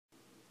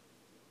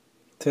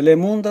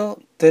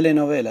Telemundo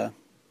Telenovela.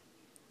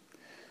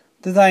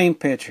 The dying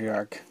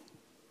patriarch.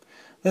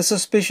 The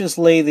suspicious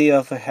lady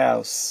of a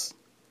house.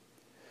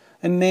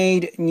 A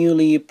maid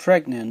newly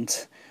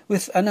pregnant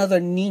with another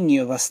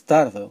niño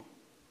bastardo.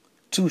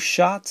 2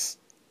 shots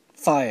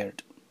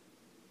fired.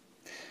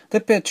 The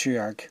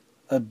patriarch,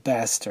 a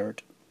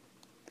bastard.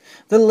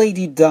 The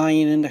lady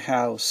dying in the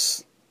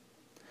house.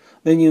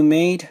 The new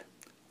maid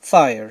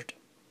fired.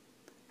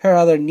 Her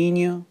other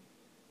niño,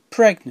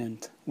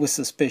 pregnant with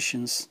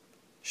suspicions,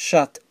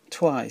 shot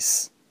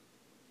twice.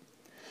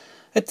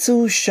 A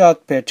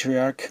 2-shot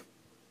patriarch.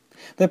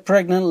 The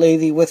pregnant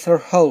lady with her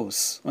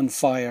hose on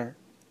fire.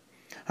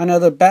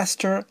 Another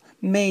bastard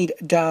maid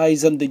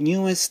dies on the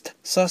newest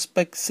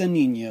suspect's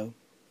niño.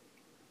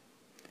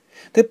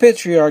 The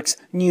patriarch's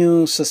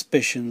new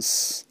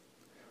suspicions.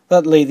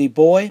 That lady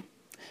boy,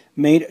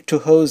 made to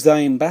hose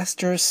dying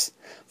bastards,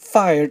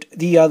 fired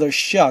the other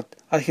shot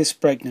at his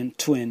pregnant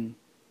twin.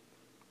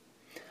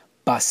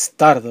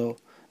 Bastardo,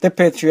 the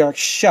patriarch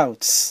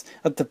shouts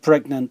at the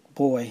pregnant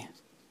boy.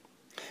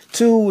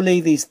 2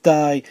 ladies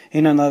die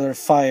in another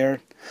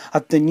fire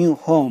at the new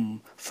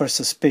home for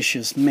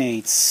suspicious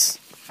maids.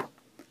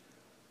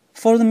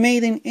 For the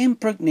maiden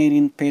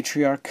impregnating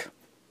patriarch,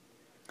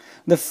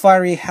 the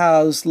fiery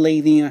house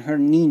lady and her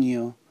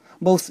niño,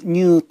 both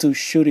new to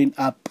shooting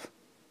up.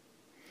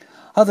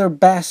 Other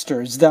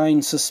bastards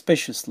dying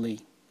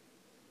suspiciously.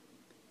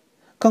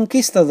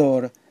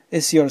 Conquistador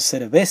is your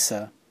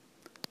cerveza.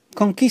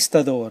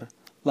 Conquistador,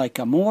 like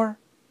amor,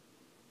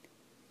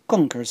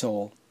 conquers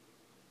all.